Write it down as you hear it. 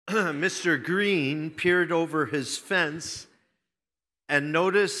Mr. Green peered over his fence and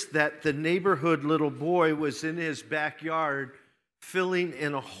noticed that the neighborhood little boy was in his backyard filling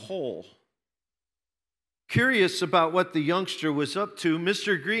in a hole. Curious about what the youngster was up to,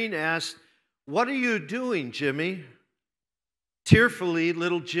 Mr. Green asked, "What are you doing, Jimmy?" Tearfully,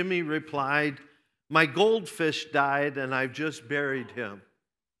 little Jimmy replied, "My goldfish died and I've just buried him."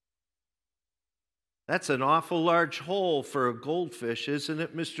 "That's an awful large hole for a goldfish, isn't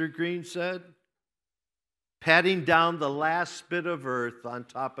it?" Mr. Green said, patting down the last bit of earth on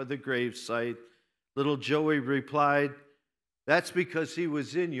top of the gravesite. Little Joey replied, "That's because he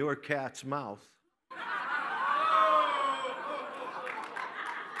was in your cat's mouth."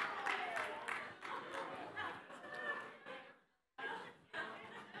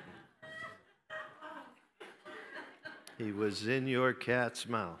 He was in your cat's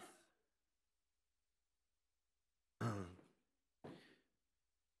mouth.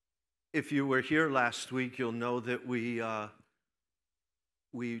 If you were here last week, you'll know that we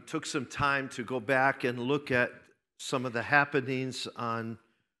took some time to go back and look at some of the happenings on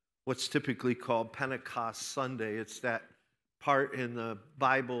what's typically called Pentecost Sunday. It's that part in the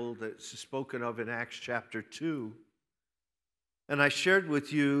Bible that's spoken of in Acts chapter 2. And I shared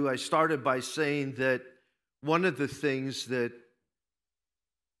with you, I started by saying that one of the things that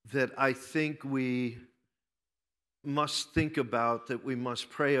I think we must think about, that we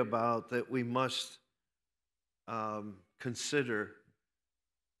must pray about, that we must consider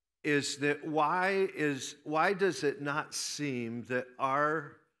is that why does it not seem that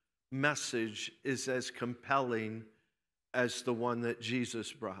our message is as compelling as the one that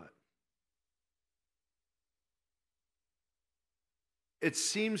Jesus brought? It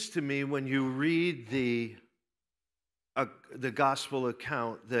seems to me when you read the gospel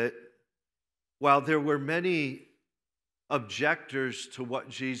account that while there were many objectors to what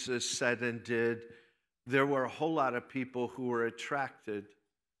Jesus said and did, there were a whole lot of people who were attracted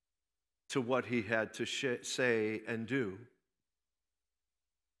to what he had to say and do.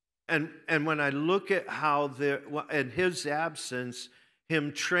 And when I look at how in his absence,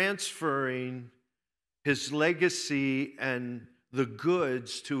 him transferring his legacy and the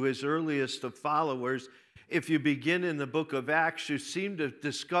goods to his earliest of followers, if you begin in the book of Acts, you seem to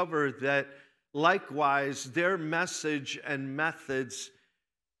discover that likewise their message and methods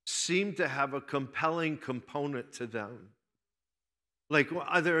seem to have a compelling component to them. Like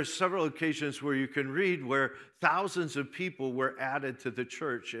there are several occasions where you can read where thousands of people were added to the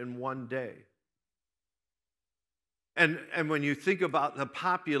church in one day. And when you think about the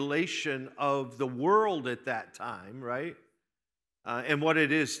population of the world at that time, right? And what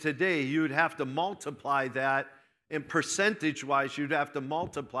it is today, you'd have to multiply that, and percentage-wise, you'd have to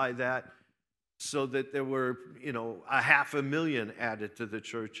multiply that so that there were, 500,000 added to the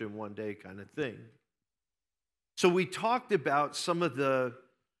church in one day kind of thing. So we talked about some of the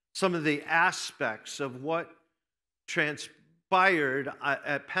aspects of what transpired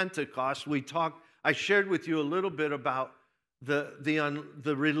at Pentecost. I shared with you a little bit about the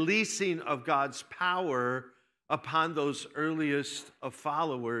releasing of God's power upon those earliest of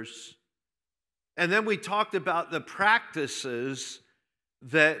followers. And then we talked about the practices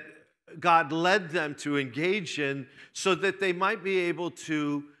that God led them to engage in so that they might be able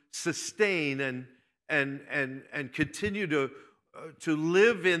to sustain and continue to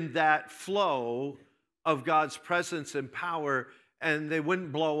live in that flow of God's presence and power, and they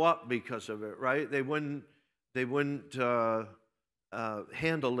wouldn't blow up because of it, right? They wouldn't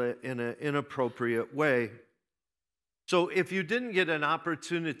handle it in an inappropriate way. So if you didn't get an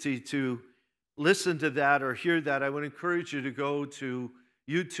opportunity to listen to that or hear that, I would encourage you to go to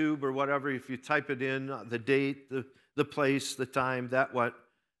YouTube or whatever. If you type it in, the date, the place, the time, that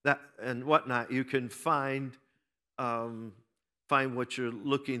and whatnot, you can find what you're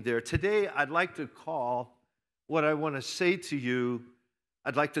looking there. Today, I'd like to call what I want to say to you,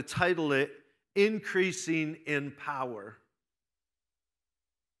 I'd like to title it, Increasing in Power.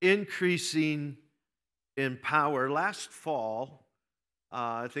 Increasing in Power. Last fall,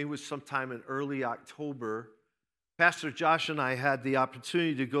 I think it was sometime in early October, Pastor Josh and I had the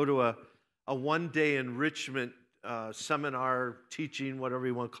opportunity to go to a one-day enrichment seminar, teaching, whatever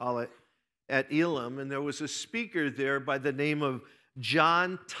you want to call it, at Elam, and there was a speaker there by the name of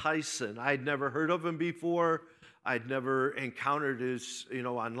John Tyson. I'd never heard of him before. I'd never encountered his,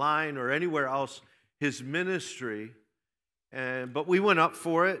 online or anywhere else, his ministry. But we went up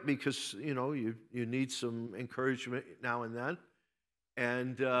for it because, you need some encouragement now and then.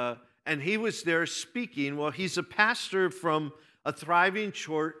 And he was there speaking. Well, he's a pastor from a thriving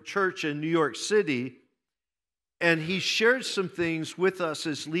church in New York City. And he shared some things with us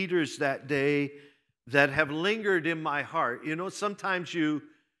as leaders that day that have lingered in my heart. You know, sometimes you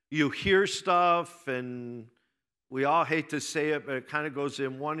hear stuff, and we all hate to say it, but it kind of goes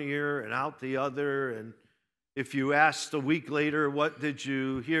in one ear and out the other. And if you asked a week later, what did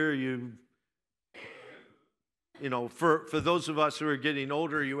you hear? You know, for those of us who are getting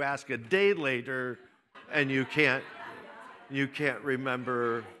older, you ask a day later, and you can't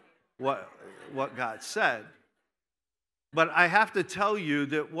remember what God said. But I have to tell you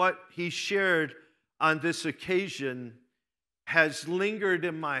that what he shared on this occasion has lingered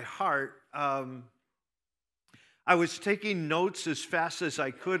in my heart. I was taking notes as fast as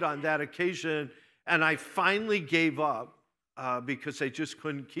I could on that occasion, and I finally gave up because I just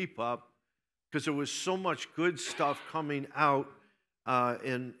couldn't keep up, because there was so much good stuff coming out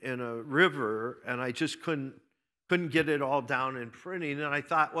in a river, and I just couldn't get it all down in printing. And I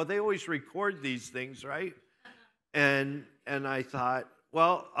thought, well, they always record these things, right? And I thought,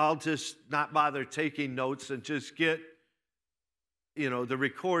 well, I'll just not bother taking notes and just get, you know, the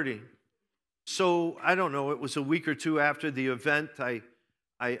recording. So I don't know, it was a week or two after the event,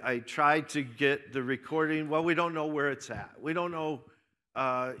 I tried to get the recording. Well, we don't know where it's at. We don't know,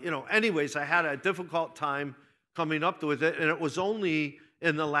 anyways, I had a difficult time coming up with it, and it was only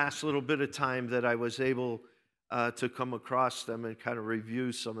in the last little bit of time that I was able to come across them and kind of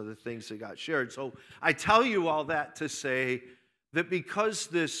review some of the things that got shared. So I tell you all that to say that because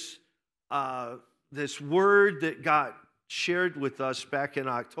this word that got shared with us back in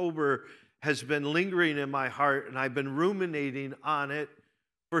October has been lingering in my heart, and I've been ruminating on it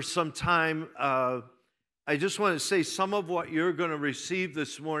for some time, I just want to say some of what you're going to receive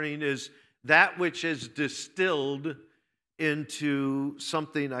this morning is that which is distilled into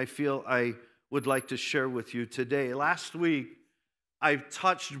something I feel I would like to share with you today. Last week, I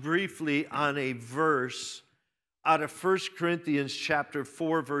touched briefly on a verse out of 1 Corinthians chapter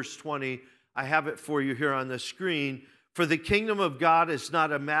 4, verse 20. I have it for you here on the screen. For the kingdom of God is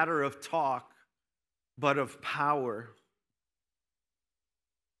not a matter of talk, but of power.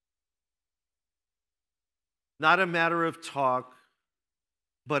 Not a matter of talk,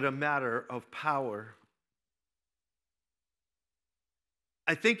 but a matter of power.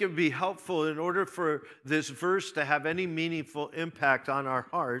 I think it would be helpful, in order for this verse to have any meaningful impact on our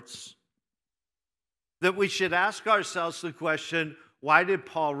hearts, that we should ask ourselves the question, why did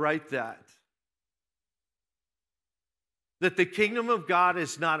Paul write that? That the kingdom of God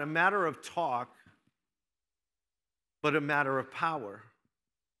is not a matter of talk, but a matter of power.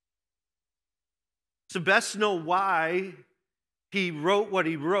 So best know why he wrote what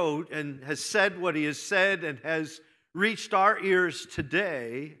he wrote and has said what he has said and has reached our ears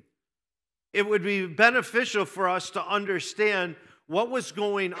today. It would be beneficial for us to understand what was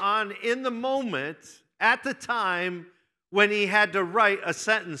going on in the moment, at the time, when he had to write a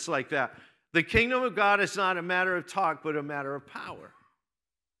sentence like that. The kingdom of God is not a matter of talk, but a matter of power.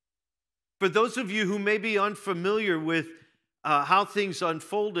 For those of you who may be unfamiliar with how things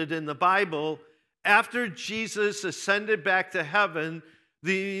unfolded in the Bible, after Jesus ascended back to heaven,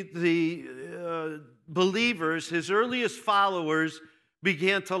 the believers, his earliest followers,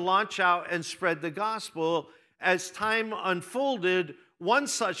 began to launch out and spread the gospel. As time unfolded, one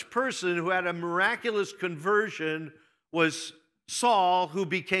such person who had a miraculous conversion was Saul, who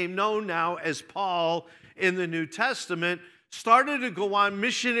became known now as Paul in the New Testament, started to go on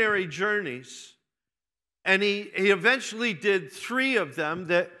missionary journeys. And he eventually did 3 of them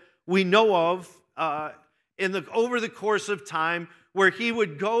that we know of over the course of time, where he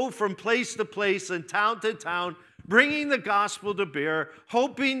would go from place to place and town to town, bringing the gospel to bear,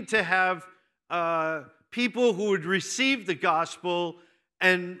 hoping to have people who would receive the gospel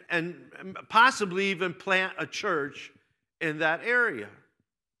and possibly even plant a church in that area.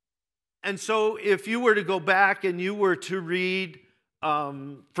 And so if you were to go back and you were to read,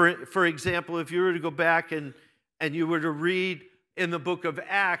 for example, if you were to go back and you were to read in the book of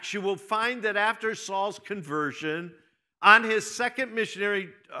Acts, you will find that after Saul's conversion, on his second missionary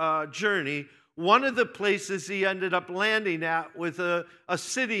journey, one of the places he ended up landing at was a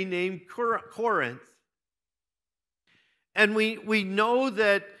city named Corinth. And we know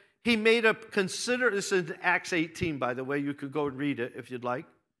that he made this is Acts 18, by the way. You could go and read it if you'd like.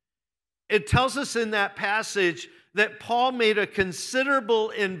 It tells us in that passage that Paul made a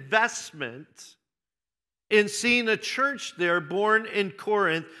considerable investment in seeing a church there born in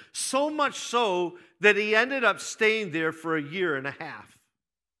Corinth, so much so that he ended up staying there for a year and a half.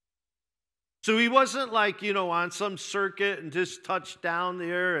 So he wasn't like, on some circuit and just touched down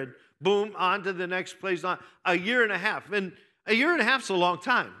there and boom, on to the next place. A year and a half. And a year and a half's a long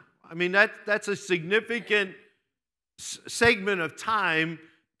time. I mean, that's a significant segment of time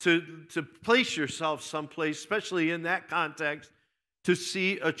to place yourself someplace, especially in that context, to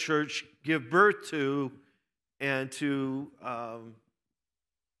see a church give birth to and to,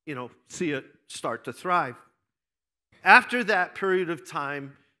 see it start to thrive. After that period of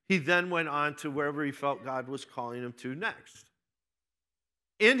time, he then went on to wherever he felt God was calling him to next.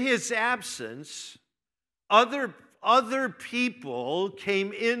 In his absence, other people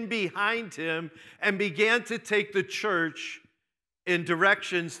came in behind him and began to take the church in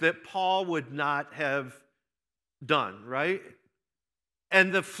directions that Paul would not have done, right?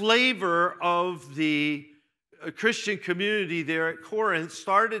 And the flavor of the Christian community there at Corinth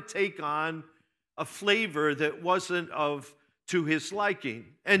started to take on a flavor that wasn't to his liking.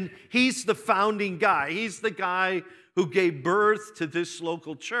 And he's the founding guy. He's the guy who gave birth to this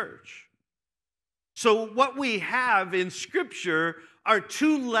local church. So what we have in Scripture are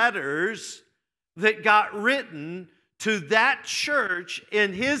two letters that got written to that church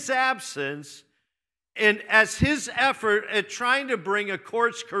in his absence, and as his effort at trying to bring a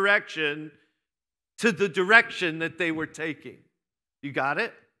course correction to the direction that they were taking. You got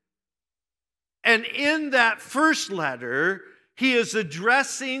it? And in that first letter, he is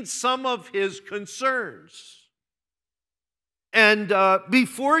addressing some of his concerns. And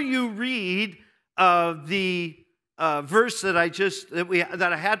before you read the verse that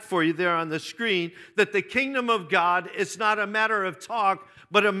I had for you there on the screen, that the kingdom of God is not a matter of talk,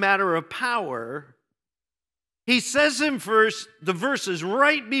 but a matter of power. He says in the verses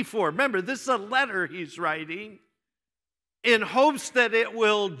right before, remember, this is a letter he's writing in hopes that it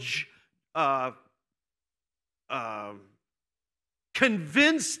will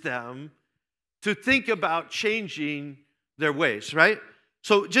convince them to think about changing their ways, right?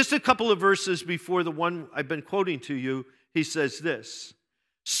 So just a couple of verses before the one I've been quoting to you, he says this: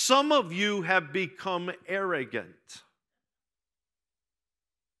 some of you have become arrogant.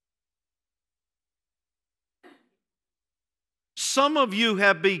 Some of you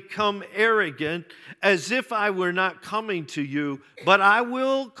have become arrogant, as if I were not coming to you, but I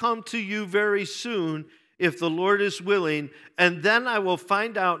will come to you very soon, if the Lord is willing, and then I will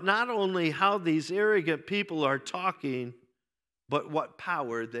find out not only how these arrogant people are talking, but what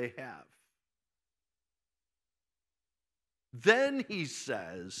power they have. Then he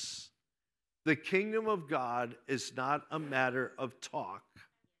says, the kingdom of God is not a matter of talk,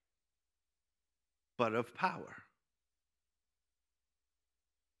 but of power.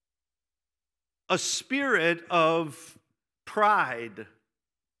 A spirit of pride,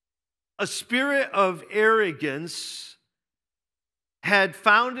 a spirit of arrogance had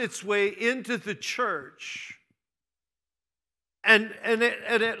found its way into the church. And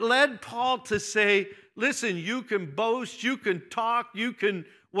it led Paul to say, listen, you can boast, you can talk, you can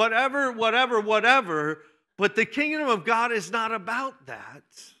whatever, but the kingdom of God is not about that.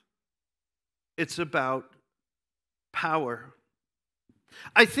 It's about power.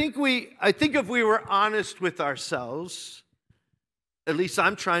 I think if we were honest with ourselves, at least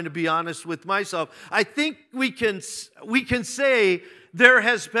I'm trying to be honest with myself, I think we can say there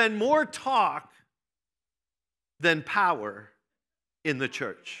has been more talk than power in the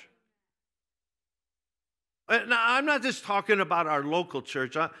church. Now, I'm not just talking about our local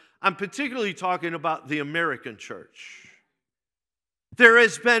church. I'm particularly talking about the American church. There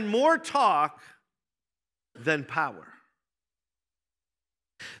has been more talk than power.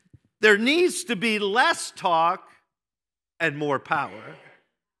 There needs to be less talk and more power.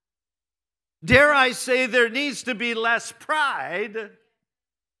 Dare I say, there needs to be less pride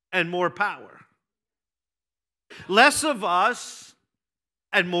and more power. Less of us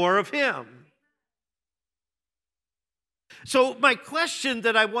and more of him. So my question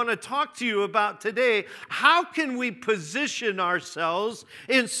that I want to talk to you about today, how can we position ourselves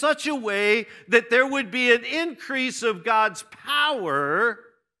in such a way that there would be an increase of God's power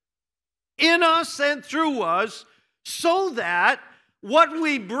in us and through us, so that what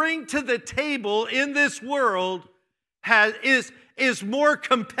we bring to the table in this world is more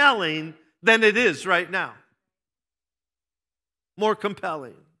compelling than it is right now. More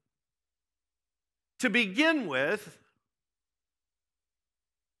compelling. To begin with,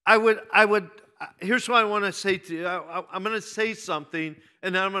 here's what I want to say to you. I'm going to say something,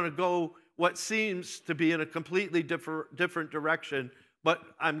 and then I'm going to go what seems to be in a completely different direction, but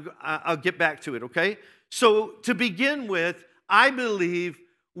I'll get back to it, okay? So to begin with, I believe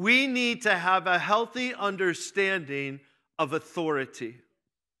we need to have a healthy understanding of authority.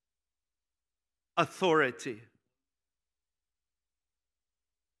 Authority.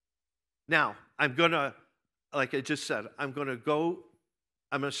 Now, like I just said, I'm going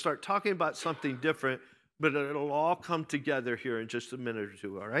to start talking about something different, but it'll all come together here in just a minute or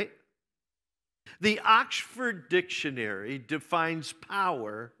two, all right? The Oxford Dictionary defines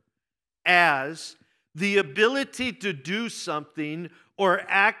power as the ability to do something or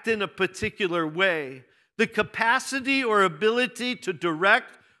act in a particular way, the capacity or ability to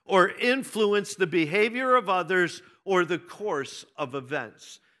direct or influence the behavior of others or the course of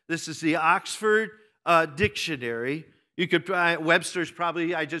events. This is the Oxford Dictionary. You could try Webster's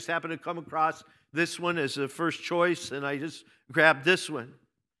probably, I just happened to come across this one as a first choice, and I just grabbed this one.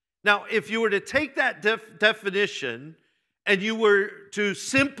 Now, if you were to take that definition and you were to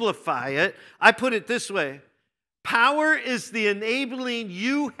simplify it, I put it this way. Power is the enabling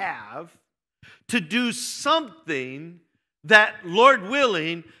you have to do something that, Lord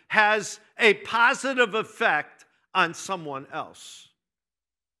willing, has a positive effect on someone else.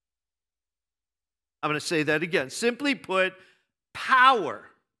 I'm going to say that again. Simply put, power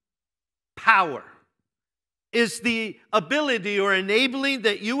is the ability or enabling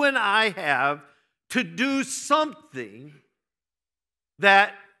that you and I have to do something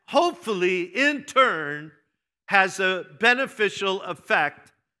that hopefully in turn has a beneficial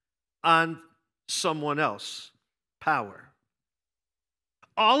effect on someone else. Power.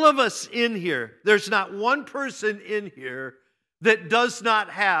 All of us in here, there's not one person in here that does not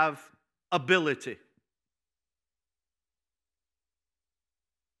have ability.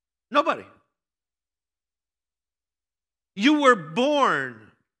 Nobody. You were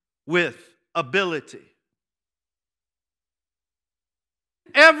born with ability.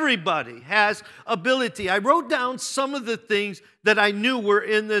 Everybody has ability. I wrote down some of the things that I knew were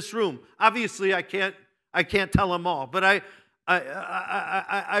in this room. Obviously, I can't tell them all, but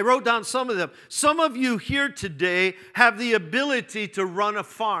I wrote down some of them. Some of you here today have the ability to run a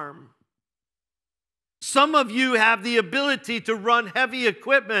farm. Some of you have the ability to run heavy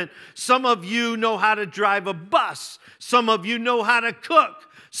equipment. Some of you know how to drive a bus. Some of you know how to cook.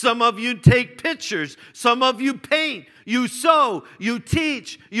 Some of you take pictures. Some of you paint. You sew. You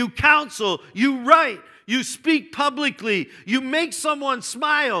teach. You counsel. You write. You speak publicly. You make someone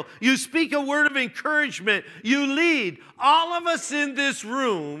smile. You speak a word of encouragement. You lead. All of us in this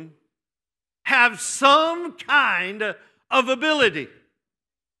room have some kind of ability.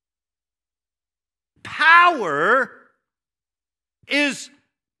 Power is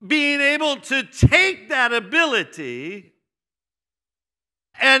being able to take that ability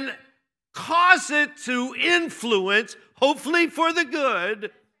and cause it to influence, hopefully for the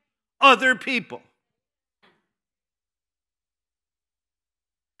good, other people.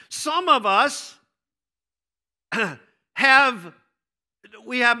 Some of us have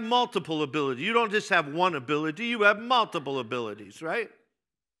multiple abilities. You don't just have one ability, you have multiple abilities, right?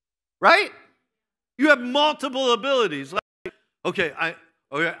 Right? You have multiple abilities. Like, okay, I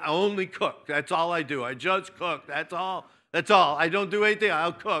only cook. That's all I do. I just cook. That's all. I don't do anything.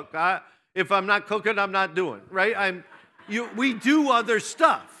 I'll cook. If I'm not cooking, I'm not doing. Right? We do other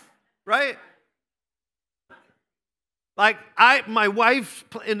stuff. Right? Like my wife,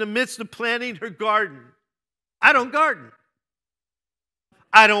 in the midst of planting her garden, I don't garden.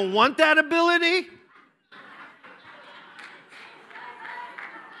 I don't want that ability.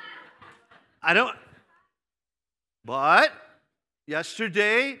 I don't. But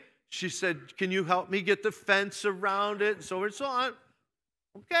yesterday, she said, can you help me get the fence around it? And so on and so on.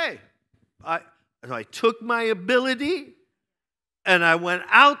 Okay. I took my ability and I went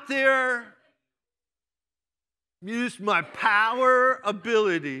out there, used my power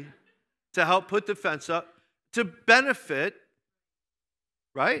ability to help put the fence up to benefit,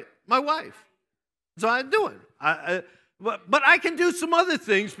 right, my wife. That's all I'm doing. But I can do some other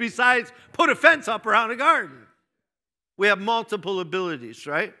things besides put a fence up around a garden. We have multiple abilities,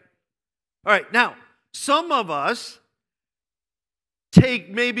 right? All right, now, some of us take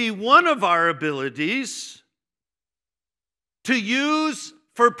maybe one of our abilities to use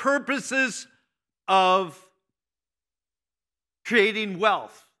for purposes of creating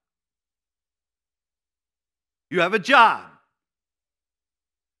wealth. You have a job.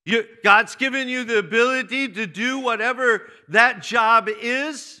 God's given you the ability to do whatever that job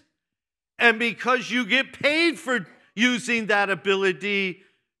is, and because you get paid for using that ability,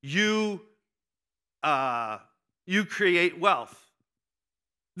 you create wealth.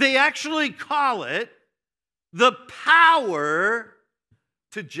 They actually call it the power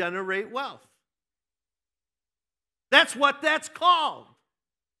to generate wealth. That's what that's called.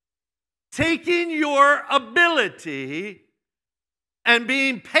 Taking your ability and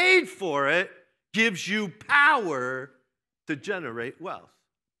being paid for it gives you power to generate wealth.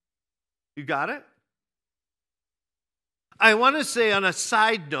 You got it? I want to say on a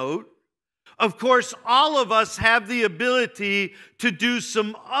side note, Of course, all of us have the ability to do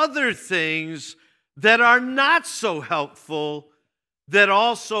some other things that are not so helpful, that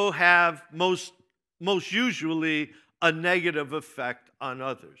also have most usually a negative effect on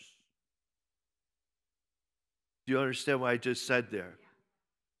others. Do you understand what I just said there?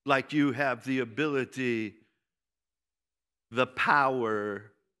 Like you have the ability, the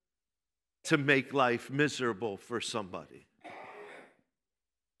power to make life miserable for somebody.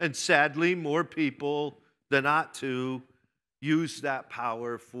 And sadly, more people than ought to use that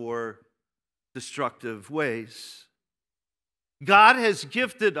power for destructive ways. God has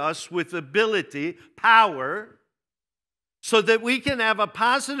gifted us with ability, power, so that we can have a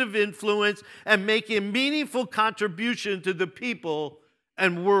positive influence and make a meaningful contribution to the people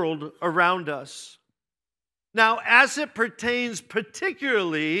and world around us. Now, as it pertains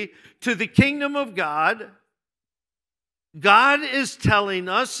particularly to the kingdom of God, God is telling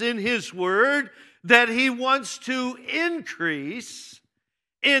us in His Word that He wants to increase,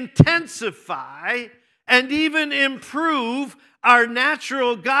 intensify, and even improve our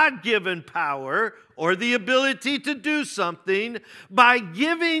natural God-given power or the ability to do something by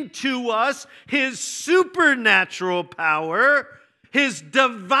giving to us His supernatural power, His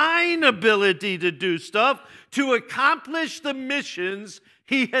divine ability to do stuff, to accomplish the missions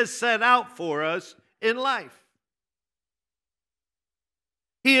He has set out for us in life.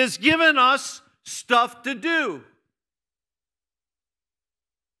 He has given us stuff to do.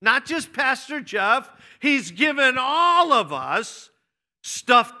 Not just Pastor Jeff, He's given all of us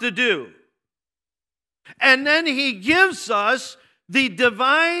stuff to do. And then He gives us the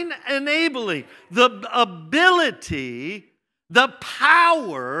divine enabling, the ability, the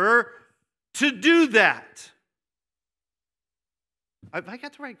power to do that. Have I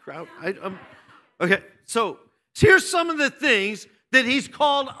got the right crowd? Okay, so here's some of the things that He's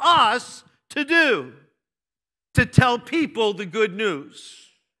called us to do. To tell people the good news.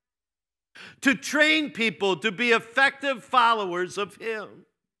 To train people to be effective followers of Him.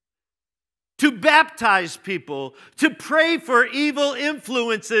 To baptize people. To pray for evil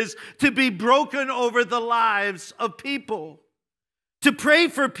influences to be broken over the lives of people. To pray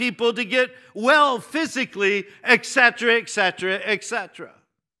for people to get well physically, etc., etc., etc.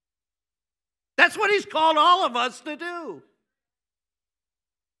 That's what He's called all of us to do.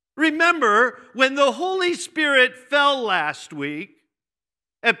 Remember, when the Holy Spirit fell last week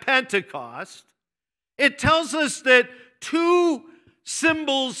at Pentecost, it tells us that two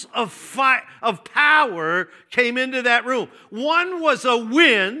symbols of power came into that room. One was a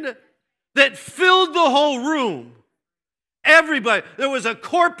wind that filled the whole room. Everybody, there was a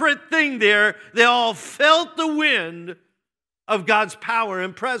corporate thing there. They all felt the wind of God's power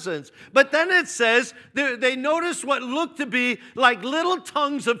and presence. But then it says they noticed what looked to be like little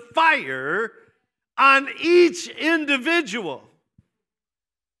tongues of fire on each individual.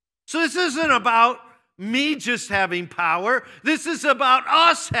 So this isn't about me just having power. This is about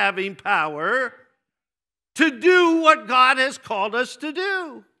us having power to do what God has called us to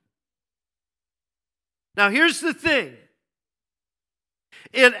do. Now here's the thing.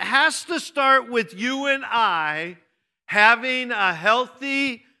 It has to start with you and I having a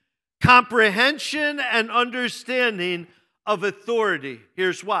healthy comprehension and understanding of authority.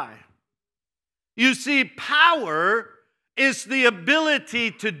 Here's why. You see, power is the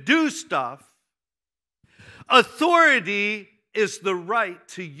ability to do stuff. Authority is the right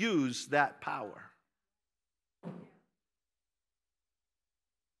to use that power.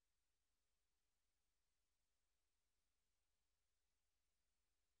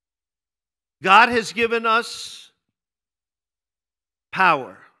 God has given us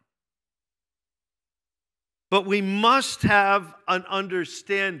power. But we must have an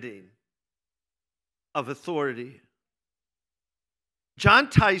understanding of authority. John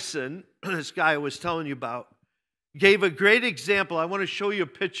Tyson, this guy I was telling you about, gave a great example. I want to show you a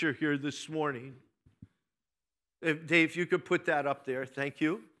picture here this morning. Dave, if you could put that up there. Thank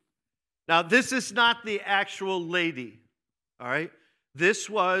you. Now, this is not the actual lady, all right? This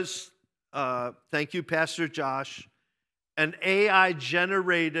was, thank you, Pastor Josh, an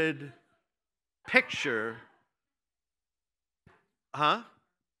AI-generated picture of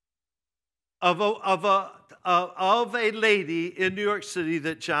a lady in New York City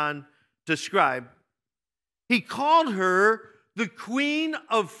that John described. He called her the Queen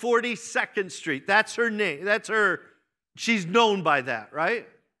of 42nd Street. That's her name. She's known by that, right?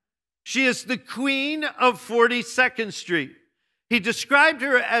 She is the Queen of 42nd Street. He described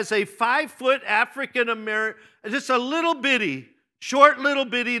her as a 5-foot African-American, just a little bitty, short little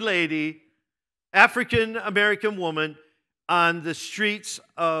bitty lady, African-American woman, on the streets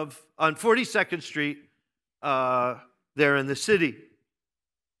on 42nd Street there in the city.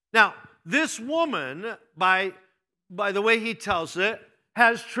 Now, this woman, by the way he tells it,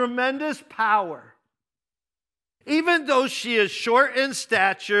 has tremendous power. Even though she is short in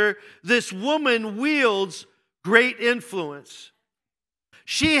stature, this woman wields great influence.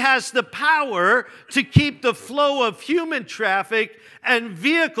 She has the power to keep the flow of human traffic and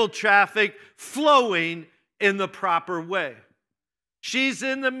vehicle traffic flowing in the proper way. She's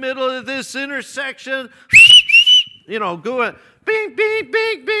in the middle of this intersection, going bing, bing,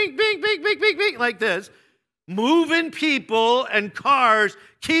 bing, bing, bing, bing, bing, bing, bing, like this, moving people and cars,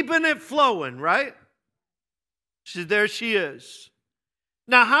 keeping it flowing, right? There she is.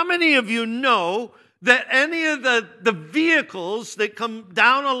 Now, how many of you know that any of the vehicles that come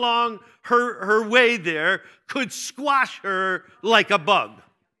down along her way there could squash her like a bug?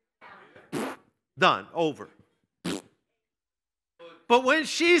 Done. Over. But when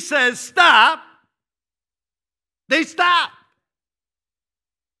she says stop, they stop.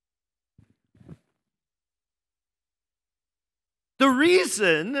 The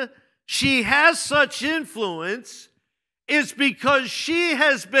reason she has such influence is because she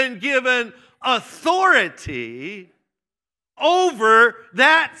has been given authority over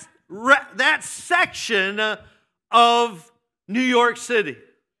that section of New York City,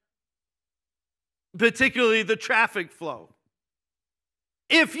 particularly the traffic flow.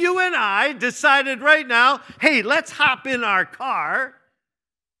 If you and I decided right now, hey, let's hop in our car,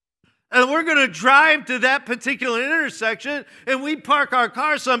 and we're going to drive to that particular intersection, and we park our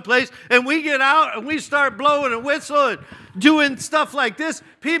car someplace, and we get out, and we start blowing a whistle and doing stuff like this,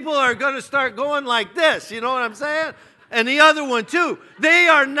 people are going to start going like this. You know what I'm saying? And the other one, too. They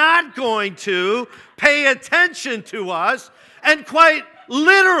are not going to pay attention to us, and quite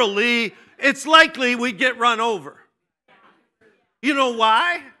literally, it's likely we get run over. You know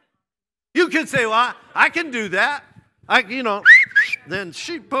why? You can say, well, I can do that. Then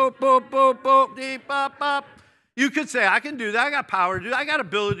shoot, boop, boop, boop, boop, deep, bop, bop. You could say, I can do that. I got power to do that. I got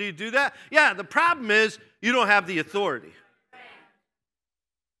ability to do that. Yeah, the problem is you don't have the authority.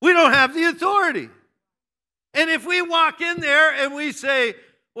 We don't have the authority. And if we walk in there and we say,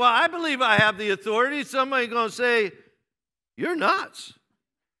 well, I believe I have the authority, somebody's going to say, you're nuts.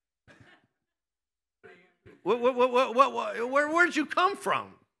 Where'd you come from?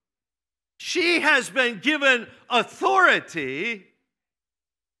 She has been given authority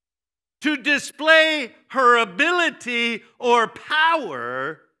to display her ability or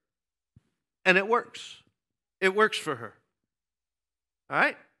power, and it works. It works for her. All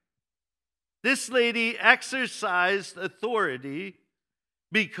right? This lady exercised authority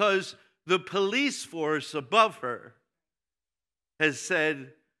because the police force above her has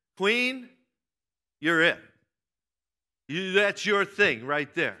said, Queen, you're it. That's your thing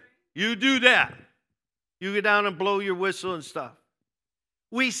right there. You do that. You go down and blow your whistle and stuff.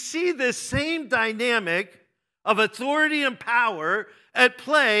 We see this same dynamic of authority and power at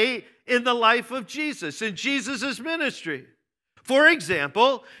play in the life of Jesus, in Jesus' ministry. For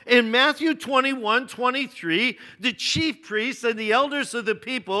example, in Matthew 21:23, the chief priests and the elders of the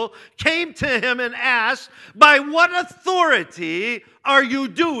people came to him and asked, by what authority are you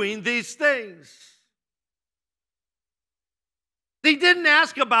doing these things? They didn't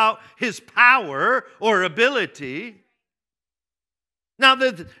ask about his power or ability. Now,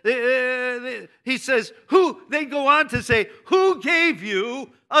 he says, they go on to say, who gave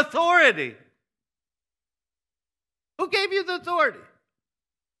you authority? Who gave you the authority?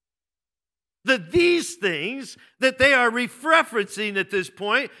 These things that they are referencing at this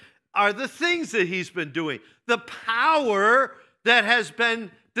point are the things that he's been doing. The power that has been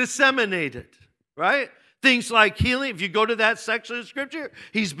disseminated, right? Things like healing. If you go to that section of Scripture,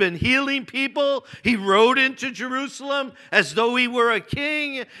 he's been healing people. He rode into Jerusalem as though he were a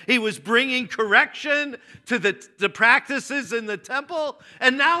king. He was bringing correction to the practices in the temple.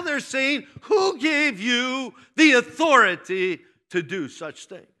 And now they're saying, who gave you the authority to do such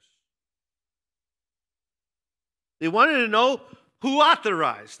things? They wanted to know who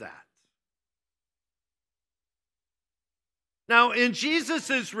authorized that. Now, in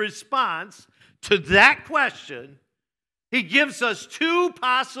Jesus' response to that question, he gives us two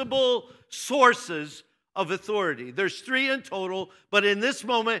possible sources of authority. There's three in total, but in this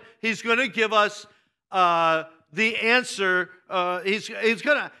moment, he's going to give us the answer. He's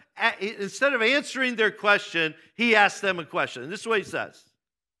going to, instead of answering their question, he asks them a question. This is what he says.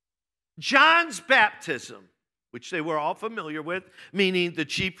 John's baptism, which they were all familiar with, meaning the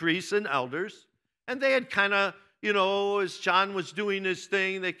chief priests and elders, and they had kind of, as John was doing his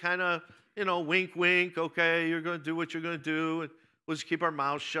thing, they kind of, wink, wink, okay, you're going to do what you're going to do, and we'll just keep our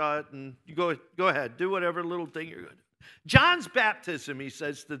mouths shut, and you go ahead, do whatever little thing you're going to do. John's baptism, he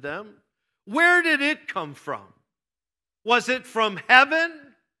says to them, where did it come from? Was it from heaven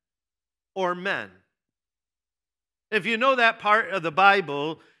or men? If you know that part of the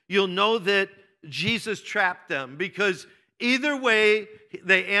Bible, you'll know that Jesus trapped them, because either way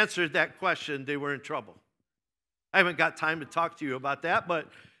they answered that question, they were in trouble. I haven't got time to talk to you about that, but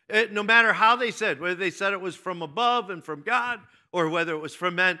no matter how they said, whether they said it was from above and from God or whether it was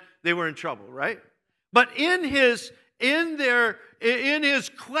from men, they were in trouble, right? But in his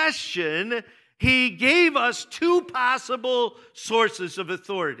question, he gave us two possible sources of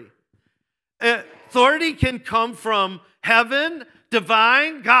authority. Authority can come from heaven,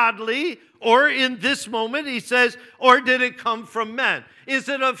 divine, godly, or in this moment, he says, or did it come from men? Is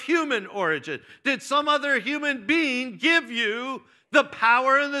it of human origin? Did some other human being give you the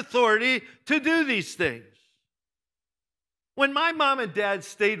power and authority to do these things? When my mom and dad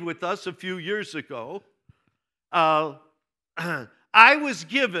stayed with us a few years ago, I was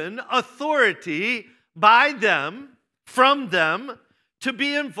given authority by them, from them, to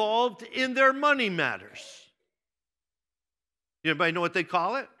be involved in their money matters. Anybody know what they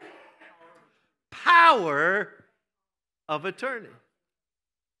call it? Power of attorney.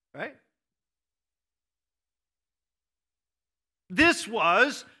 Right? This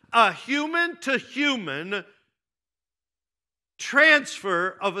was a human-to-human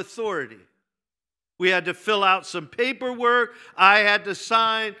transfer of authority. We had to fill out some paperwork. I had to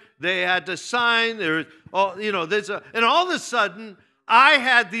sign. They had to sign. And all of a sudden, I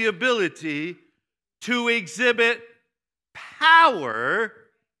had the ability to exhibit power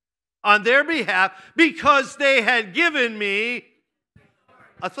on their behalf because they had given me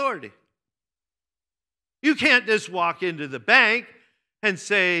authority. You can't just walk into the bank and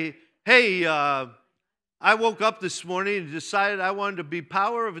say, hey, I woke up this morning and decided I wanted to be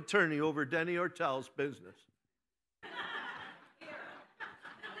power of attorney over Denny Ortel's business.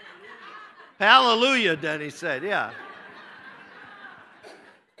 Hallelujah, Denny said, yeah.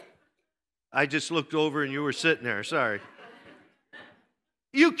 I just looked over and you were sitting there, sorry.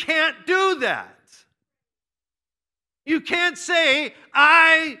 You can't do that. You can't say,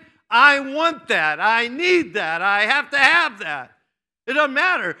 I want that, I need that, I have to have that. It doesn't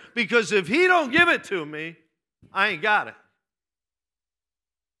matter, because if he don't give it to me, I ain't got it.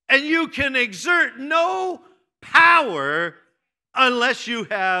 And you can exert no power unless you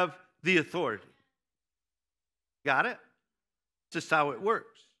have the authority. Got it? Just how it works.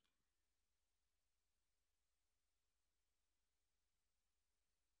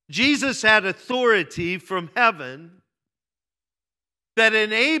 Jesus had authority from heaven that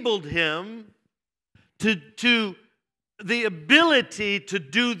enabled him to the ability to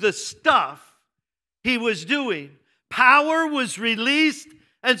do the stuff he was doing. Power was released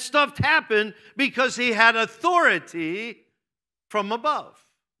and stuff happened because he had authority from above.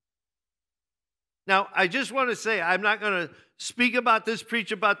 Now, I just want to say, I'm not going to speak about this,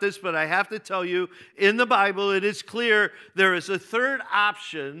 preach about this, but I have to tell you, in the Bible, it is clear there is a third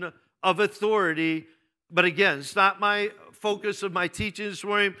option of authority. But again, it's not my focus of my teaching this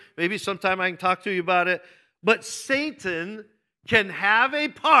morning. Maybe sometime I can talk to you about it. But Satan can have a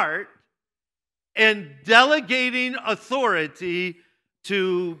part in delegating authority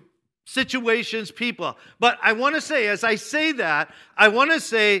to situations, people. But I want to say, as I say that, I want to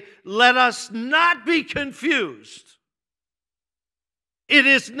say, let us not be confused. It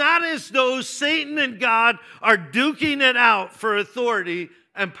is not as though Satan and God are duking it out for authority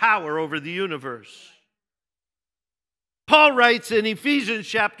and power over the universe. Paul writes in Ephesians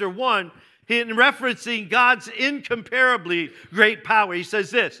chapter 1, in referencing God's incomparably great power, he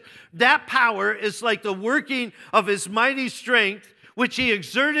says this, that power is like the working of his mighty strength, which he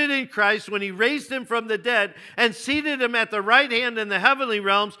exerted in Christ when he raised him from the dead and seated him at the right hand in the heavenly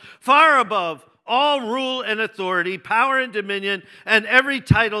realms, far above all rule and authority, power and dominion, and every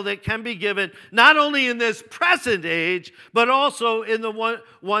title that can be given, not only in this present age, but also in the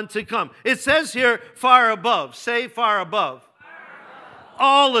one to come. It says here, far above. Say far above.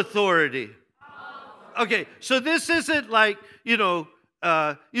 All authority. Okay, so this isn't like, you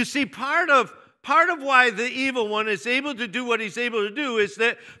see, part of why the evil one is able to do what he's able to do is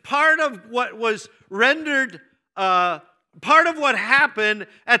that part of what was rendered, part of what happened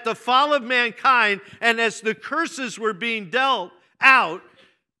at the fall of mankind, and as the curses were being dealt out,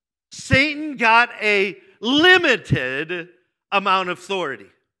 Satan got a limited amount of authority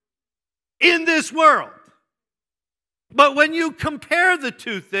in this world. But when you compare the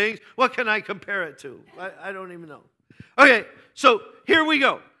two things, what can I compare it to? I don't even know. Okay, so here we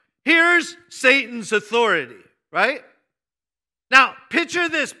go. Here's Satan's authority, right? Now, picture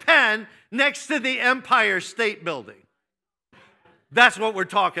this pen next to the Empire State Building. That's what we're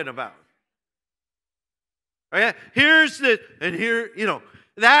talking about. Okay? Here's the, and here,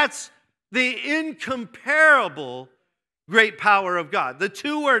 that's the incomparable great power of God. The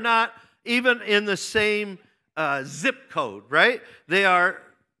two are not even in the same zip code, right?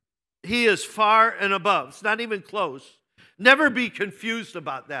 He is far and above. It's not even close. Never be confused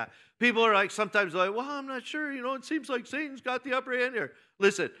about that. People are sometimes like, well, I'm not sure, it seems like Satan's got the upper hand here.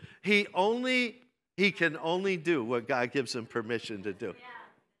 Listen, he can only do what God gives him permission to do.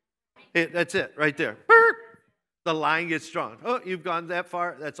 That's it, right there. The line gets drawn. Oh, you've gone that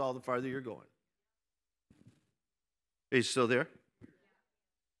far? That's all the farther you're going. Are you still there?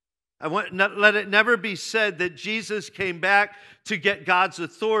 Let it never be said that Jesus came back to get God's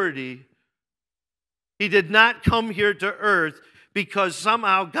authority. He did not come here to earth because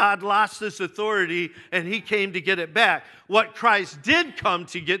somehow God lost his authority and he came to get it back. What Christ did come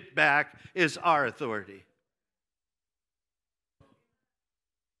to get back is our authority.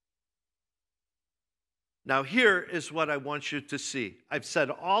 Now, here is what I want you to see. I've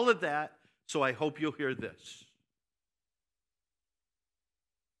said all of that, so I hope you'll hear this.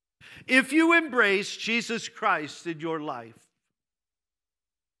 If you embrace Jesus Christ in your life,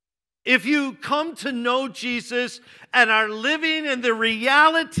 if you come to know Jesus and are living in the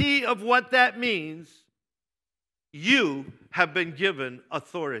reality of what that means, you have been given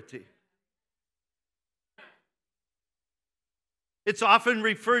authority. It's often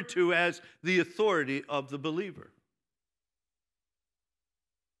referred to as the authority of the believer.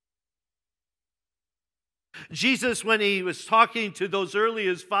 Jesus, when he was talking to those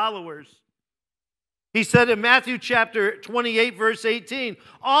earliest followers, he said in Matthew chapter 28, verse 18,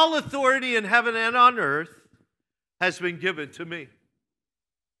 all authority in heaven and on earth has been given to me.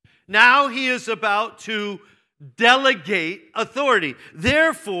 Now he is about to delegate authority.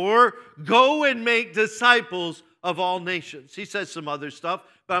 Therefore, go and make disciples of all nations. He says some other stuff,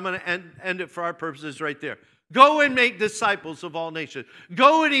 but I'm going to end it for our purposes right there. Go and make disciples of all nations.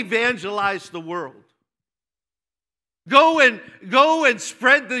 Go and evangelize the world. Go and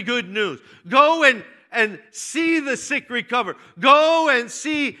spread the good news. Go and see the sick recover. Go and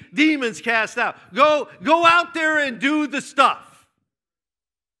see demons cast out. Go out there and do the stuff.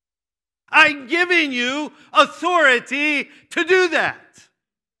 I'm giving you authority to do that.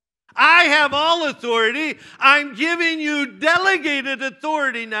 I have all authority. I'm giving you delegated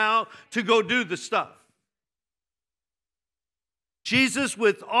authority now to go do the stuff. Jesus,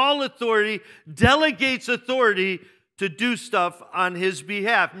 with all authority, delegates authority to do stuff on his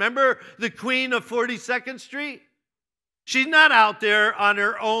behalf. Remember the Queen of 42nd Street? She's not out there on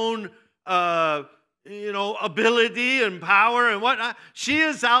her own, ability and power and whatnot. She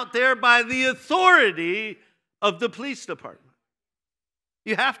is out there by the authority of the police department.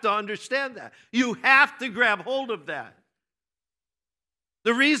 You have to understand that. You have to grab hold of that.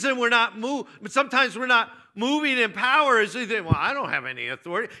 The reason sometimes we're not moving in power is we think, well, I don't have any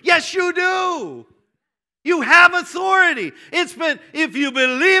authority. Yes, you do. You have authority. If you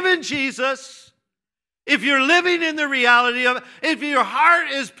believe in Jesus, if you're living in the reality of it, if your heart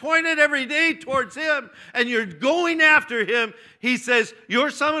is pointed every day towards him and you're going after him, he says,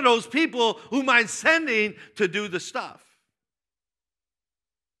 you're some of those people whom I'm sending to do the stuff.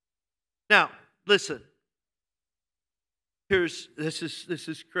 Now, listen. This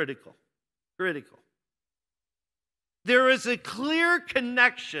is critical. Critical. There is a clear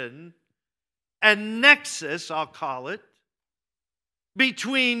connection and nexus, I'll call it,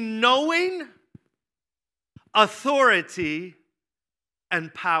 between knowing, authority,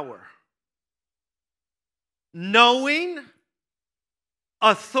 and power. Knowing,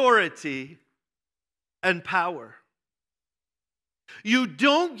 authority, and power. You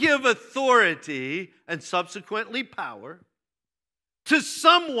don't give authority and subsequently power to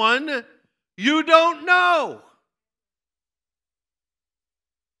someone you don't know.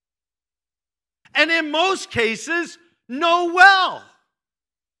 And in most cases, know well.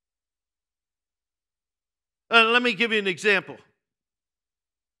 Let me give you an example.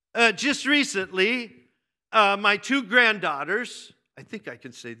 Just recently, my two granddaughters, I think I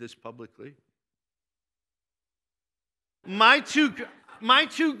can say this publicly. My two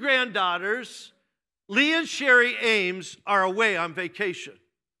granddaughters, Lee and Sherry Ames, are away on vacation.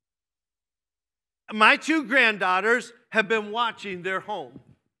 My two granddaughters have been watching their home.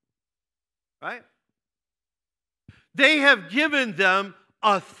 Right? They have given them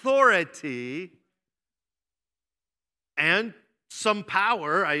authority and some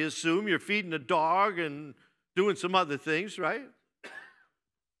power. I assume you're feeding a dog and doing some other things, right?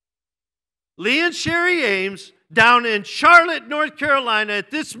 Lee and Sherry Ames down in Charlotte, North Carolina at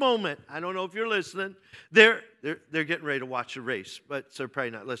this moment. I don't know if you're listening. They're getting ready to watch a race, but they're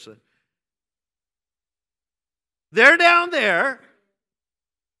probably not listening. They're down there,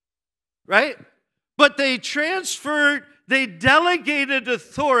 right? But they delegated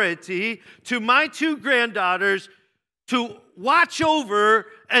authority to my two granddaughters to watch over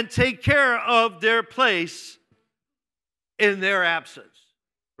and take care of their place in their absence,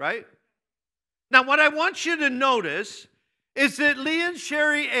 right? Now, what I want you to notice is that Lee and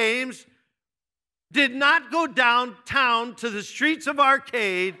Sherry Ames did not go downtown to the streets of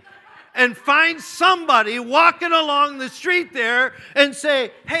Arcade and find somebody walking along the street there and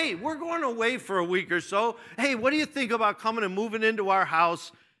say, hey, we're going away for a week or so. Hey, what do you think about coming and moving into our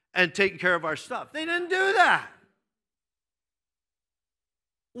house and taking care of our stuff? They didn't do that.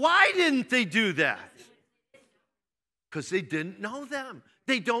 Why didn't they do that? Because they didn't know them.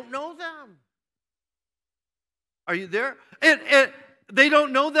 They don't know them. Are you there? And they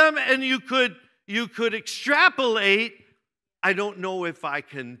don't know them, and you could extrapolate, I don't know if I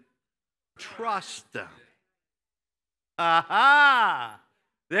can trust them. Aha!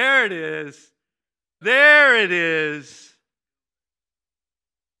 There it is. There it is.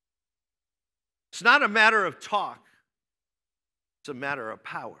 It's not a matter of talk. It's a matter of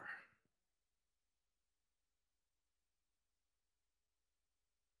power.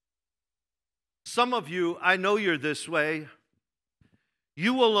 Some of you, I know you're this way.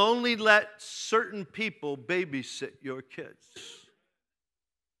 You will only let certain people babysit your kids.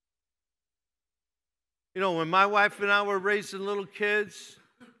 You know, when my wife and I were raising little kids,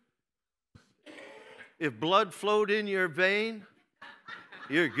 if blood flowed in your vein,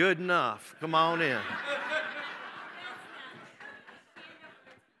 you're good enough. Come on in.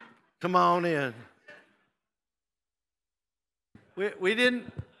 Come on in.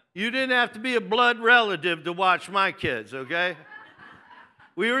 You didn't have to be a blood relative to watch my kids, okay?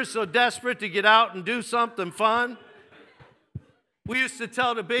 We were so desperate to get out and do something fun. We used to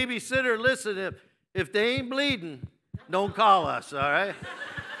tell the babysitter, listen, if they ain't bleeding, don't call us, all right?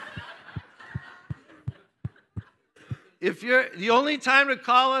 The only time to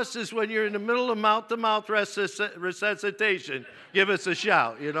call us is when you're in the middle of mouth-to-mouth resuscitation. Give us a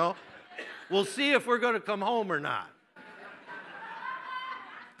shout, you know? We'll see if we're going to come home or not.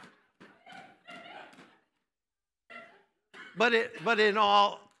 But in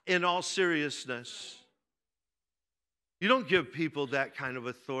all seriousness, you don't give people that kind of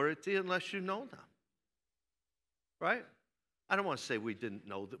authority unless you know them. Right? I don't want to say we didn't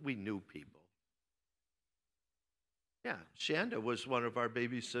know that we knew people. Yeah, Shanda was one of our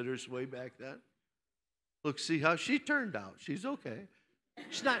babysitters way back then. Look, see how she turned out. She's okay.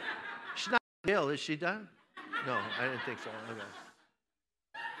 She's not ill, is she done? No, I didn't think so. Okay.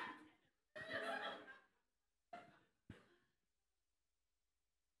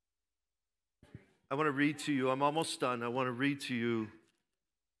 I want to read to you. I'm almost done. I want to read to you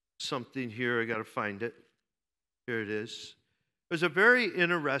something here. I got to find it. Here it is. There's a very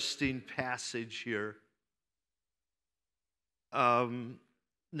interesting passage here.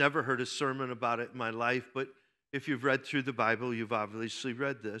 Never heard a sermon about it in my life, but if you've read through the Bible, you've obviously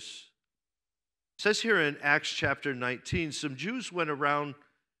read this. It says here in Acts chapter 19, some Jews went around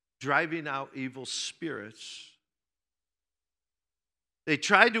driving out evil spirits. They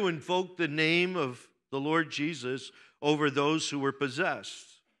tried to invoke the name of the Lord Jesus over those who were possessed.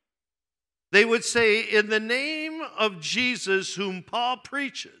 They would say, in the name of Jesus whom Paul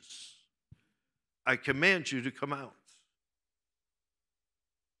preaches, I command you to come out.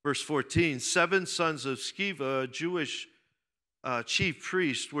 Verse 14, 7 sons of Sceva, a Jewish chief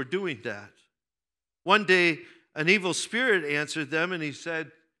priest, were doing that. One day, an evil spirit answered them, and he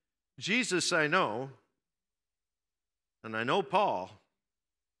said, Jesus I know, and I know Paul,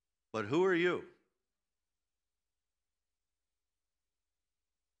 but who are you?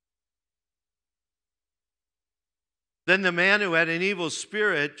 Then the man who had an evil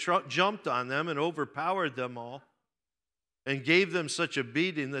spirit jumped on them and overpowered them all and gave them such a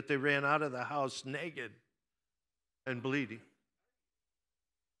beating that they ran out of the house naked and bleeding.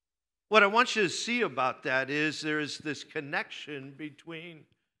 What I want you to see about that is there is this connection between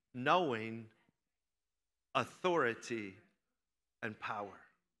knowing, authority, and power.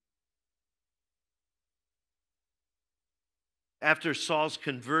 After Saul's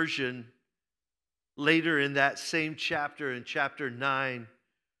conversion, later in that same chapter, in chapter 9,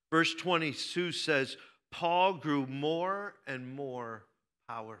 verse 22 says, Paul grew more and more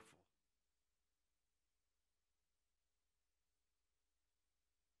powerful.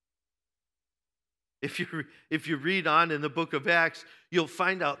 If you read on in the book of Acts, you'll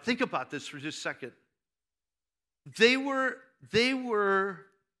find out. Think about this for just a second. They were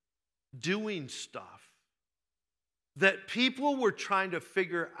doing stuff that people were trying to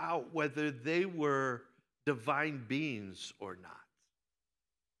figure out whether they were divine beings or not.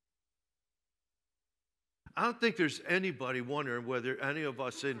 I don't think there's anybody wondering whether any of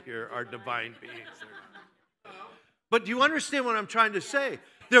us in here are divine beings or not. But do you understand what I'm trying to say?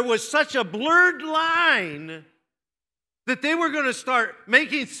 There was such a blurred line that they were going to start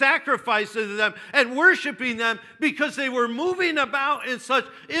making sacrifices to them and worshiping them because they were moving about in such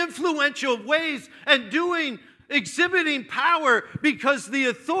influential ways and exhibiting power because the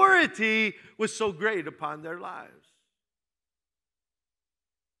authority was so great upon their lives.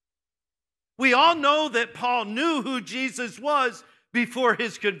 We all know that Paul knew who Jesus was before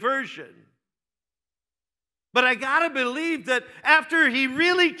his conversion. But I got to believe that after he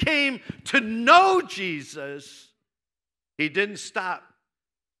really came to know Jesus, he didn't stop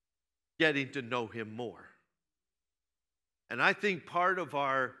getting to know him more. And I think part of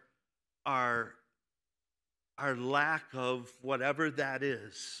our lack of whatever that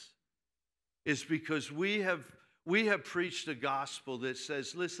is because we have preached a gospel that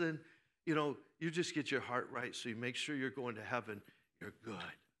says, listen, you just get your heart right so you make sure you're going to heaven. You're good.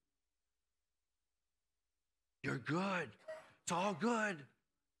 You're good. It's all good.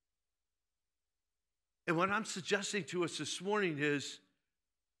 And what I'm suggesting to us this morning is,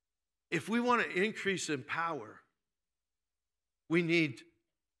 if we want to increase in power, we need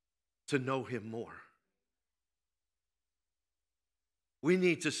to know him more. We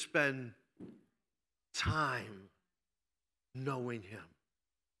need to spend time knowing him.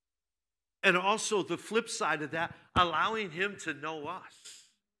 And also the flip side of that, allowing him to know us.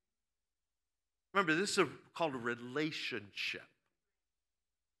 Remember, this is called a relationship.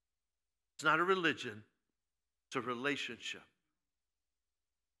 It's not a religion, it's a relationship.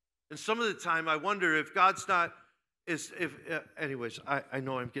 And some of the time I wonder if God's not, anyways, I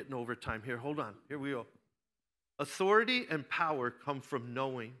know I'm getting over time here. Hold on, here we go. Authority and power come from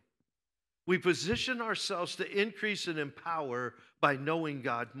knowing. We position ourselves to increase and empower by knowing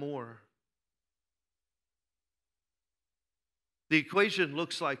God more. The equation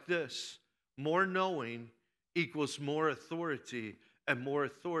looks like this. More knowing equals more authority, and more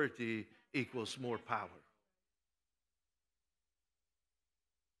authority equals more power.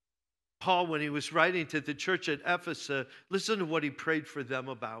 Paul, when he was writing to the church at Ephesus, listen to what he prayed for them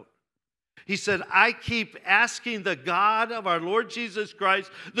about. He said, I keep asking the God of our Lord Jesus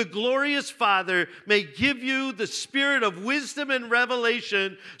Christ, the glorious Father, may give you the spirit of wisdom and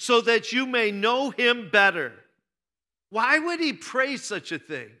revelation so that you may know him better. Why would he pray such a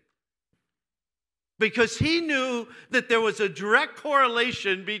thing? Because he knew that there was a direct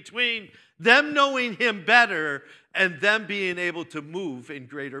correlation between them knowing him better and them being able to move in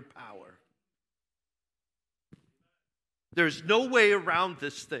greater power. There's no way around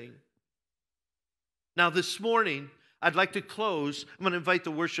this thing. Now, this morning, I'd like to close. I'm going to invite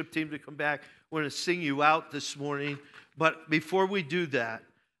the worship team to come back. We're going to sing you out this morning. But before we do that,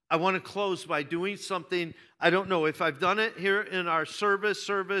 I want to close by doing something. I don't know if I've done it here in our service.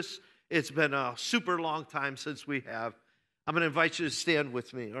 It's been a super long time since we have. I'm going to invite you to stand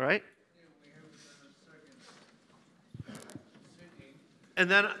with me, all right?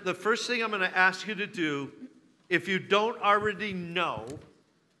 And then the first thing I'm going to ask you to do, if you don't already know,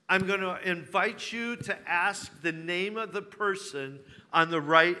 I'm going to invite you to ask the name of the person on the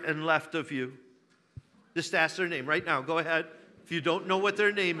right and left of you. Just ask their name right now. Go ahead. If you don't know what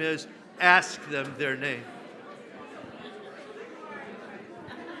their name is, ask them their name.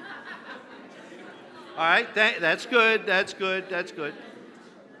 All right, that's good, that's good, that's good.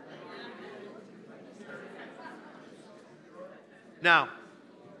 Now,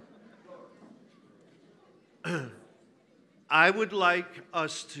 I would like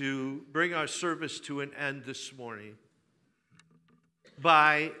us to bring our service to an end this morning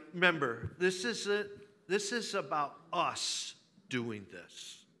by, remember, this is about us doing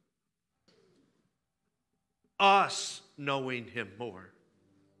this. Us knowing him more.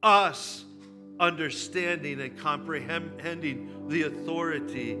 Us understanding and comprehending the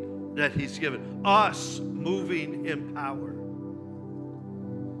authority that he's given. Us moving in power.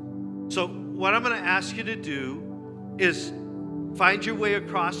 So what I'm going to ask you to do is find your way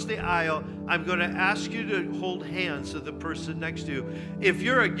across the aisle. I'm going to ask you to hold hands with the person next to you. If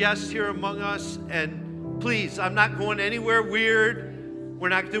you're a guest here among us, and please, I'm not going anywhere weird. We're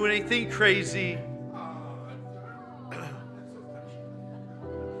not doing anything crazy.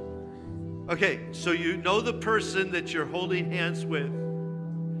 Okay, so you know the person that you're holding hands with.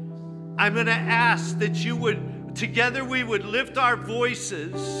 I'm going to ask that you would, together we would lift our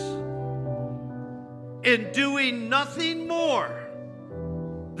voices in doing nothing more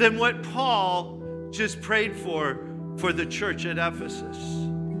than what Paul just prayed for the church at Ephesus.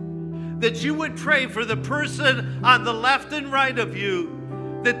 That you would pray for the person on the left and right of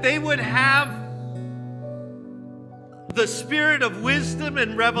you, that they would have the spirit of wisdom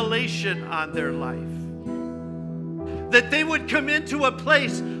and revelation on their life. That they would come into a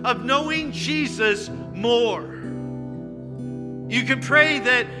place of knowing Jesus more. You can pray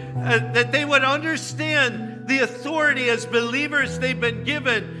that they would understand the authority as believers they've been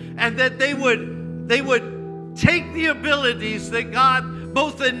given, and that they would take the abilities that God,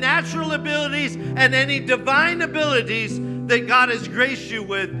 both the natural abilities and any divine abilities that God has graced you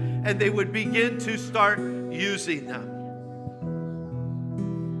with, and they would begin to start using them.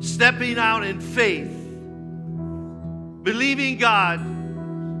 Stepping out in faith, believing God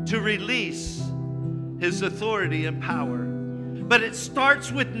to release His authority and power. But it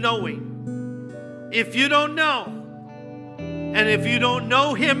starts with knowing. If you don't know, and if you don't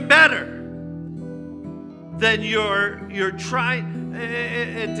know Him better, then you're trying,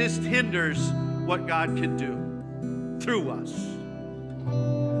 it just hinders what God can do through us.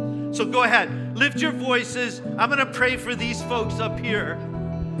 So go ahead, lift your voices. I'm going to pray for these folks up here.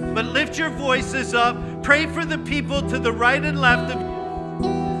 But lift your voices up. Pray for the people to the right and left of you.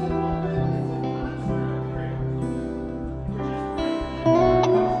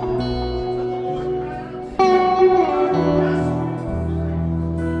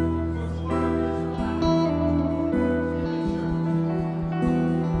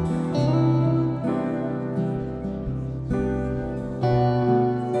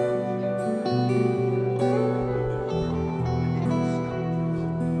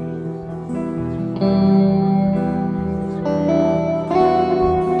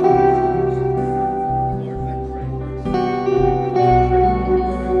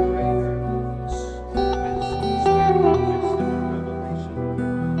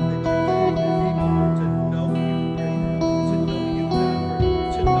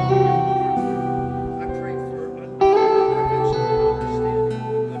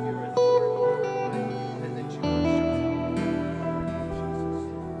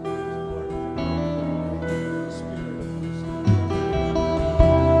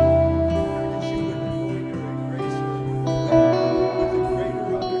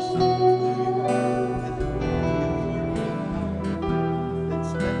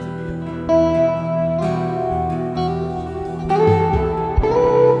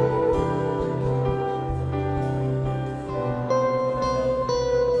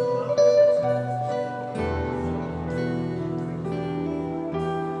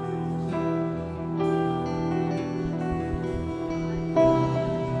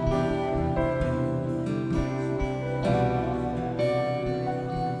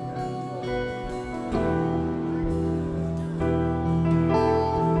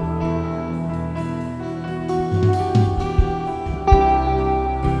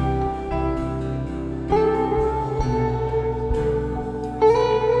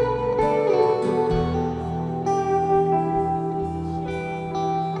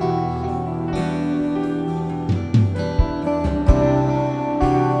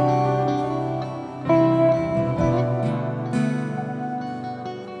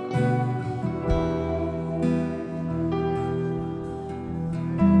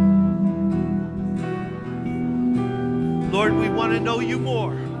 Lord, we want to know you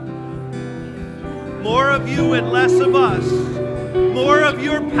more. More of you and less of us. More of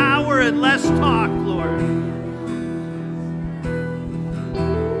your power and less talk, Lord.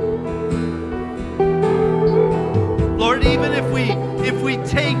 Lord, even if we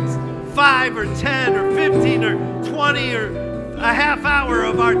take 5 or 10 or 15 or 20 or a half hour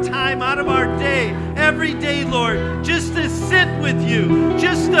of our time out of our day, every day, Lord, just to sit with you,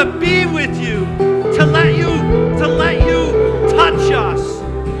 just to be with you, to let you touch us,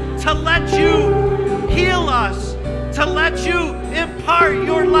 to let you heal us, to let you impart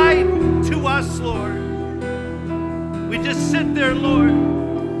your life to us, Lord. We just sit there, Lord,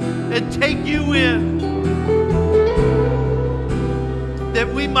 and take you in, that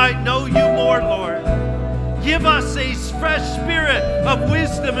we might know you more, Lord. Give us a fresh spirit of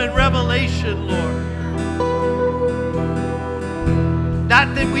wisdom and revelation, Lord.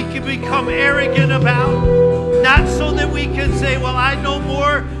 Not that we can become arrogant about, not so that we can say, well, I know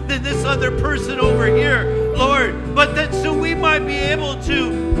more than this other person over here, Lord, but that so we might be able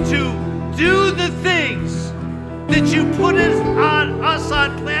to do the things that you put us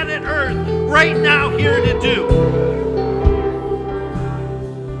on planet Earth right now here to do.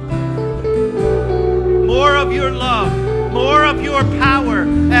 of your love, more of your power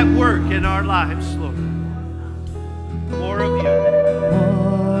at work in our lives, Lord. More of you.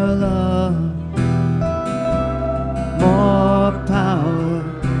 More love, more power,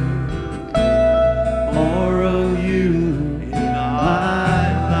 more of you in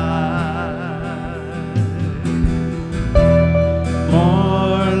my life.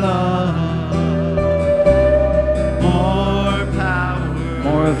 More love, more power,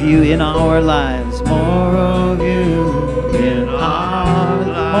 more of you in our lives. More of you in our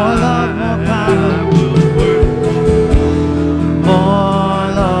lives. More love, more power. More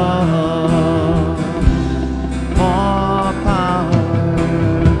love, more power,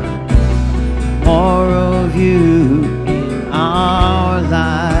 more of you in our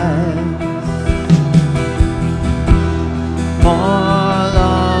lives. More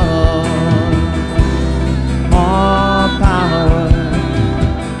love, more power,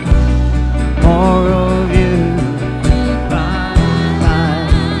 more of you in my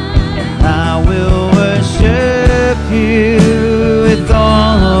life. And I will worship you with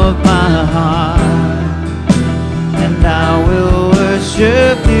all of my heart, and I will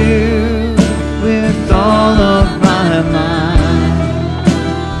worship you with all of my mind,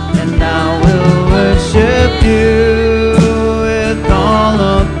 and I will worship you with all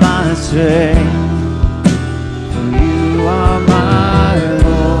of my strength, for you are my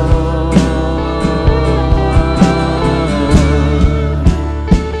Lord.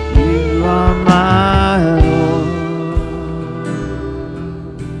 You are my Lord.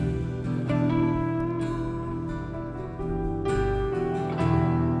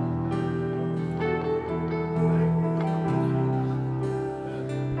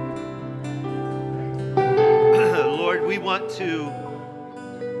 Lord, we want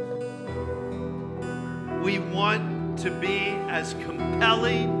to be as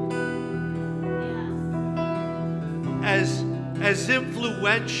compelling, as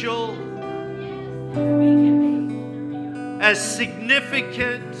influential, as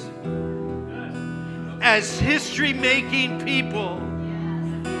significant, as history-making people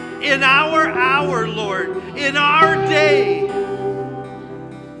in our hour, Lord, in our day.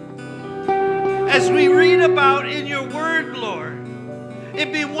 As we read about in your word, Lord,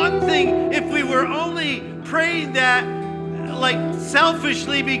 it'd be one thing if we were only praying that like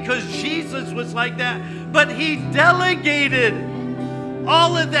selfishly because Jesus was like that, but he delegated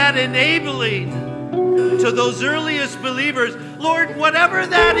all of that enabling to those earliest believers. Lord, whatever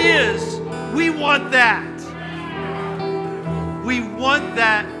that is, we want that. We want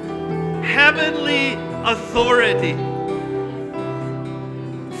that heavenly authority.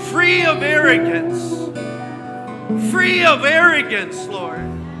 Free of arrogance, Lord.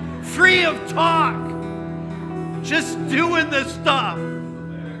 Free of talk. Just doing the stuff.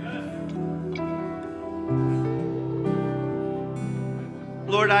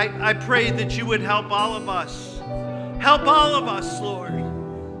 Lord, I pray that you would help all of us. Help all of us, Lord,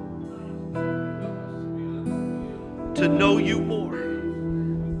 to know you more.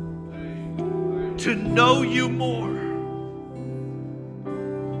 To know you more.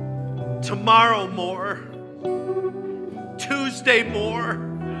 Tomorrow more, Tuesday more,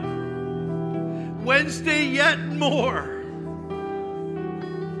 Wednesday yet more.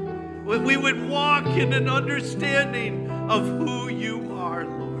 When we would walk in an understanding of who you are,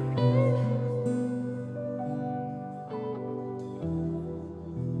 Lord.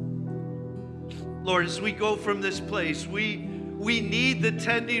 Lord, as we go from this place, we need the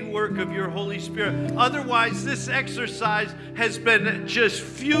tending work of your Holy Spirit. Otherwise, this exercise has been just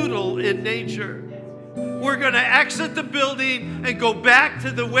futile in nature. We're going to exit the building and go back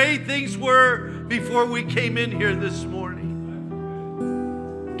to the way things were before we came in here this morning.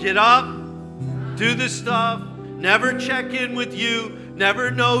 Get up, do the stuff, never check in with you, never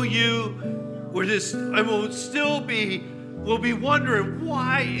know you. We'll be wondering,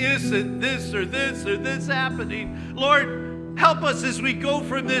 why isn't this or this or this happening? Lord, help us as we go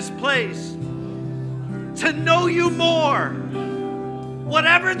from this place to know you more.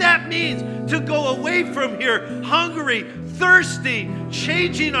 Whatever that means, to go away from here hungry, thirsty,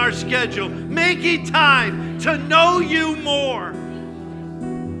 changing our schedule, making time to know you more.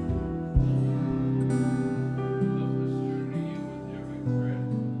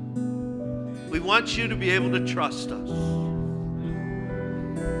 We want you to be able to trust us.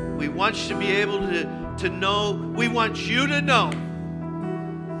 We want you to be able to know, we want you to know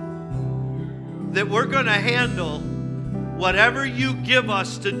that we're going to handle whatever you give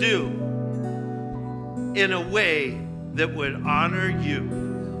us to do in a way that would honor you,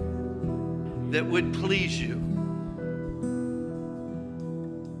 that would please you.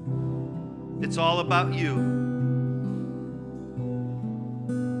 It's all about you.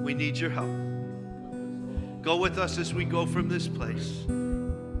 We need your help. Go with us as we go from this place.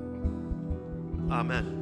 Amen.